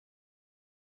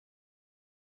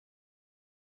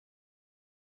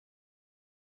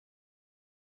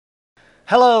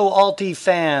Hello altE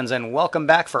fans, and welcome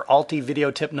back for altE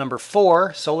video tip number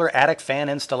 4, solar attic fan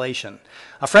installation.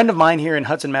 A friend of mine here in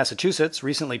Hudson, Massachusetts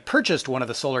recently purchased one of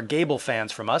the solar gable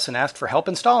fans from us and asked for help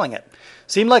installing it.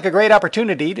 Seemed like a great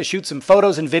opportunity to shoot some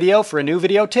photos and video for a new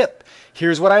video tip.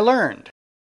 Here's what I learned.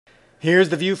 Here's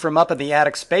the view from up in the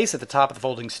attic space at the top of the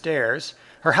folding stairs.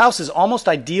 Her house is almost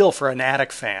ideal for an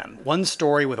attic fan. One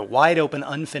story with a wide open,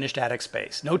 unfinished attic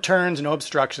space. No turns, no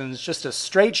obstructions, just a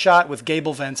straight shot with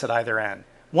gable vents at either end.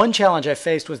 One challenge I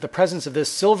faced was the presence of this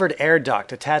silvered air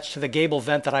duct attached to the gable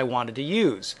vent that I wanted to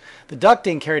use. The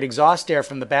ducting carried exhaust air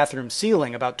from the bathroom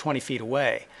ceiling about 20 feet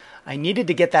away. I needed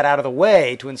to get that out of the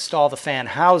way to install the fan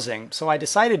housing, so I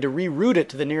decided to reroute it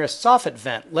to the nearest soffit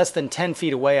vent, less than 10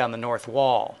 feet away on the north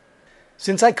wall.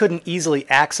 Since I couldn't easily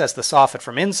access the soffit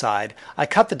from inside, I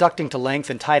cut the ducting to length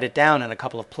and tied it down in a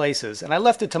couple of places, and I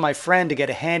left it to my friend to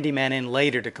get a handyman in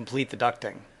later to complete the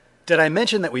ducting. Did I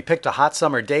mention that we picked a hot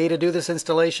summer day to do this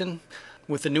installation?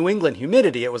 With the New England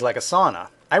humidity, it was like a sauna.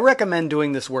 I recommend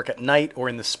doing this work at night or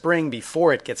in the spring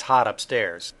before it gets hot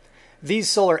upstairs. These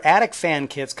solar attic fan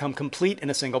kits come complete in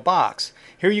a single box.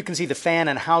 Here you can see the fan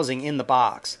and housing in the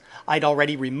box. I'd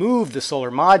already removed the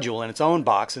solar module in its own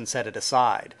box and set it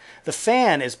aside. The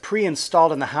fan is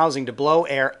pre-installed in the housing to blow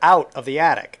air out of the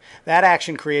attic. That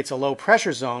action creates a low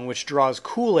pressure zone which draws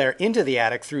cool air into the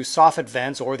attic through soffit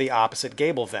vents or the opposite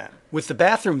gable vent. With the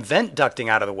bathroom vent ducting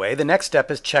out of the way, the next step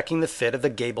is checking the fit of the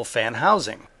gable fan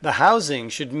housing. The housing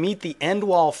should meet the end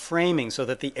wall framing so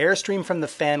that the airstream from the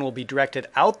fan will be directed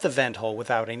out the vent hole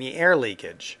without any air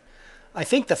leakage. I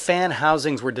think the fan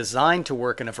housings were designed to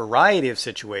work in a variety of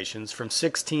situations from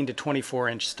 16 to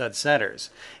 24-inch stud centers.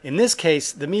 In this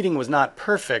case, the meeting was not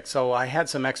perfect, so I had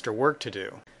some extra work to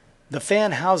do. The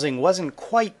fan housing wasn't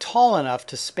quite tall enough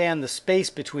to span the space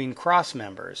between cross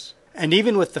members. And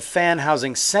even with the fan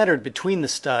housing centered between the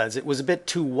studs, it was a bit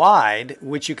too wide,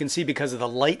 which you can see because of the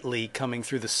light leak coming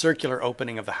through the circular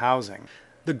opening of the housing.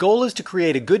 The goal is to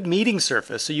create a good meeting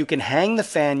surface so you can hang the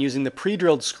fan using the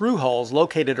pre-drilled screw holes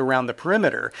located around the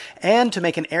perimeter, and to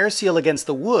make an air seal against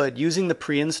the wood using the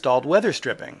pre-installed weather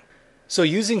stripping. So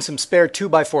using some spare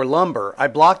 2x4 lumber, I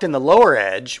blocked in the lower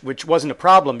edge, which wasn't a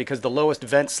problem because the lowest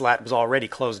vent slat was already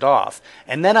closed off,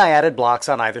 and then I added blocks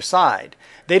on either side.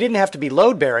 They didn't have to be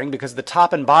load-bearing because the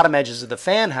top and bottom edges of the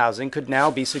fan housing could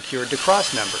now be secured to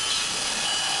cross members.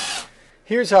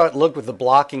 Here's how it looked with the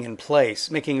blocking in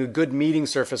place, making a good meeting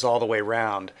surface all the way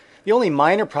round. The only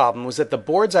minor problem was that the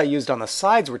boards I used on the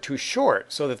sides were too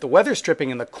short, so that the weather stripping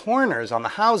in the corners on the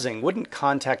housing wouldn't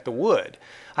contact the wood.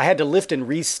 I had to lift and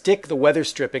re-stick the weather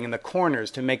stripping in the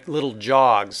corners to make little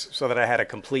jogs so that I had a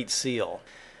complete seal.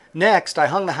 Next, I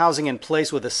hung the housing in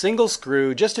place with a single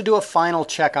screw just to do a final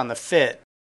check on the fit.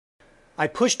 I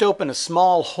pushed open a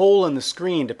small hole in the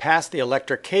screen to pass the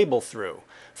electric cable through.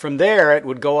 From there, it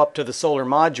would go up to the solar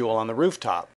module on the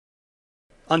rooftop.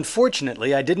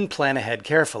 Unfortunately, I didn't plan ahead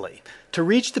carefully. To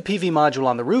reach the PV module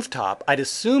on the rooftop, I'd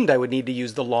assumed I would need to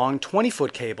use the long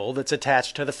 20-foot cable that's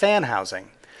attached to the fan housing.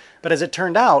 But as it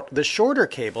turned out, the shorter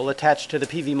cable attached to the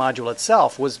PV module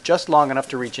itself was just long enough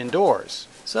to reach indoors.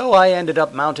 So I ended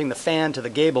up mounting the fan to the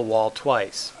gable wall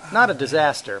twice. Not a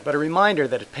disaster, but a reminder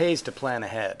that it pays to plan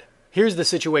ahead. Here's the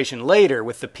situation later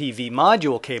with the PV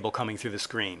module cable coming through the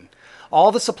screen.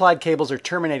 All the supplied cables are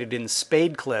terminated in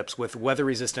spade clips with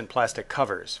weather-resistant plastic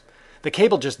covers. The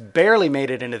cable just barely made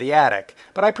it into the attic,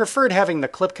 but I preferred having the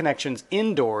clip connections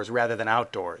indoors rather than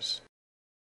outdoors.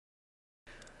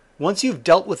 Once you've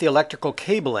dealt with the electrical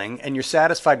cabling and you're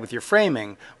satisfied with your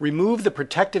framing, remove the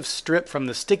protective strip from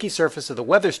the sticky surface of the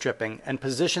weather stripping and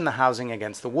position the housing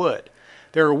against the wood.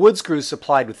 There are wood screws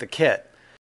supplied with the kit.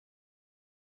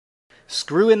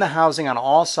 Screw in the housing on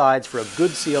all sides for a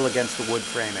good seal against the wood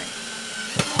framing.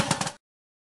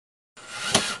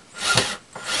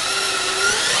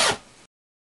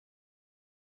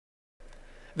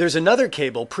 There's another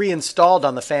cable pre-installed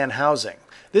on the fan housing.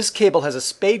 This cable has a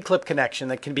spade clip connection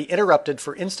that can be interrupted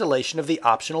for installation of the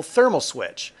optional thermal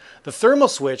switch. The thermal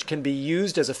switch can be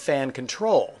used as a fan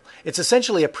control. It's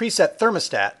essentially a preset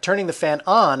thermostat, turning the fan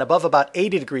on above about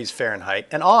 80 degrees Fahrenheit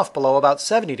and off below about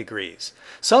 70 degrees.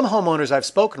 Some homeowners I've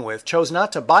spoken with chose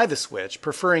not to buy the switch,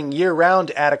 preferring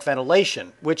year-round attic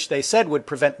ventilation, which they said would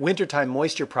prevent wintertime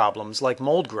moisture problems like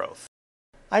mold growth.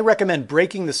 I recommend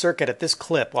breaking the circuit at this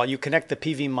clip while you connect the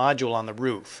PV module on the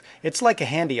roof. It's like a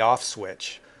handy off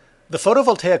switch. The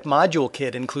photovoltaic module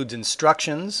kit includes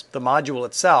instructions, the module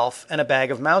itself, and a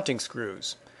bag of mounting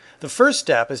screws. The first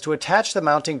step is to attach the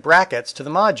mounting brackets to the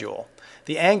module.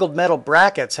 The angled metal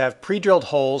brackets have pre-drilled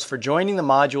holes for joining the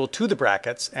module to the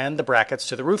brackets and the brackets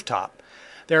to the rooftop.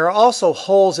 There are also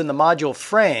holes in the module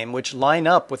frame which line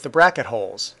up with the bracket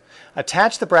holes.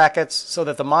 Attach the brackets so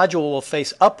that the module will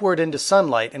face upward into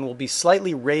sunlight and will be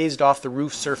slightly raised off the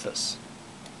roof surface.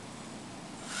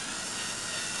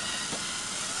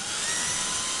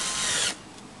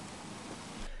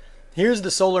 Here's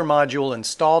the solar module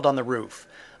installed on the roof.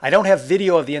 I don't have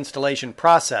video of the installation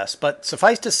process, but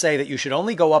suffice to say that you should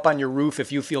only go up on your roof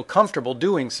if you feel comfortable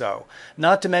doing so,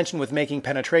 not to mention with making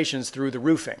penetrations through the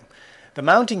roofing. The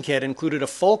mounting kit included a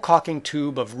full caulking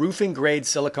tube of roofing grade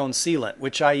silicone sealant,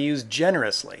 which I used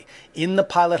generously, in the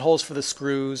pilot holes for the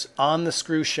screws, on the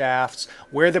screw shafts,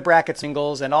 where the bracket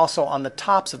singles, and also on the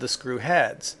tops of the screw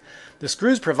heads. The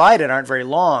screws provided aren't very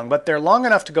long, but they're long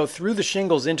enough to go through the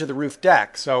shingles into the roof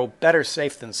deck, so better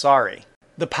safe than sorry.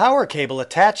 The power cable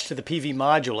attached to the PV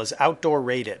module is outdoor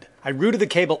rated. I routed the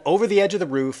cable over the edge of the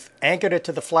roof, anchored it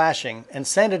to the flashing, and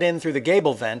sent it in through the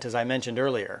gable vent as I mentioned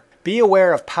earlier. Be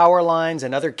aware of power lines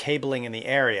and other cabling in the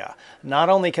area. Not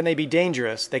only can they be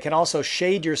dangerous, they can also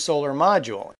shade your solar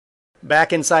module.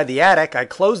 Back inside the attic, I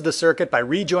closed the circuit by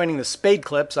rejoining the spade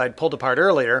clips I'd pulled apart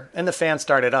earlier, and the fan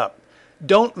started up.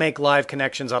 Don't make live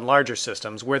connections on larger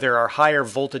systems where there are higher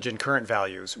voltage and current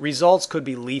values. Results could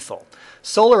be lethal.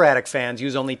 Solar attic fans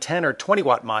use only 10 or 20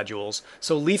 watt modules,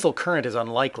 so lethal current is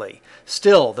unlikely.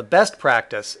 Still, the best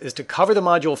practice is to cover the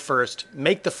module first,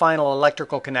 make the final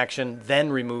electrical connection, then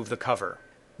remove the cover.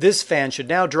 This fan should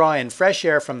now draw in fresh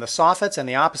air from the soffits and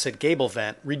the opposite gable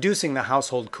vent, reducing the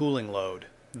household cooling load.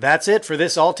 That's it for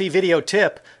this altE video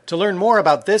tip. To learn more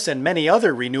about this and many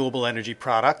other renewable energy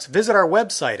products, visit our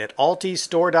website at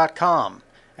altestore.com.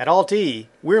 At altE,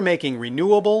 we're making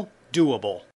renewable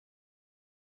doable.